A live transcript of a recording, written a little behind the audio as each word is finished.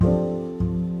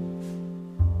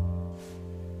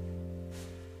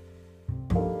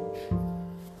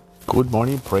Good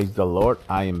morning, praise the Lord.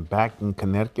 I am back in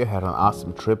Connecticut. Had an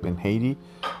awesome trip in Haiti.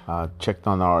 Checked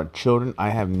on our children. I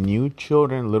have new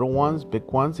children, little ones, big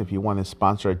ones. If you want to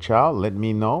sponsor a child, let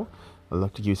me know. I'd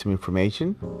love to give you some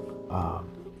information.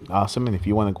 Awesome. And if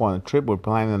you want to go on a trip, we're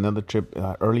planning another trip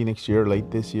early next year, late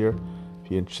this year.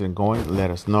 If you're interested in going, let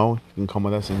us know. You can come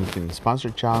with us and you can sponsor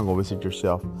a child and go visit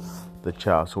yourself, the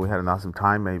child. So we had an awesome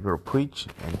time, able to preach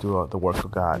and do the work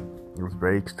of God. It was a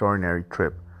very extraordinary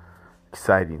trip.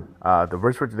 Exciting. The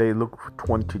verse for today, Luke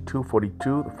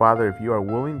 22:42. Father, if you are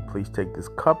willing, please take this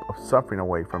cup of suffering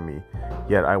away from me.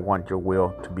 Yet I want your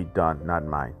will to be done, not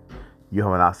mine. You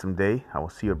have an awesome day. I will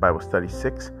see you at Bible study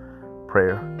 6,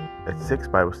 prayer at 6,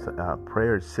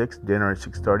 prayer at 6, dinner at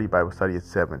 6:30, Bible study at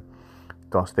 7.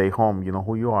 Don't stay home. You know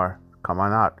who you are. Come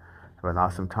on out. Have an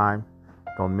awesome time.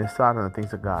 Don't miss out on the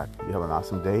things of God. You have an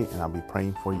awesome day, and I'll be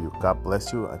praying for you. God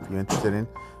bless you. If you're interested in,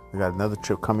 we got another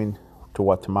trip coming to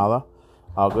Guatemala.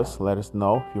 August, let us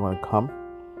know if you want to come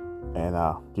and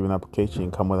give an application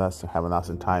and come with us and have an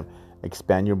awesome time.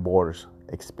 Expand your borders.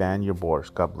 Expand your borders.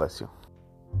 God bless you.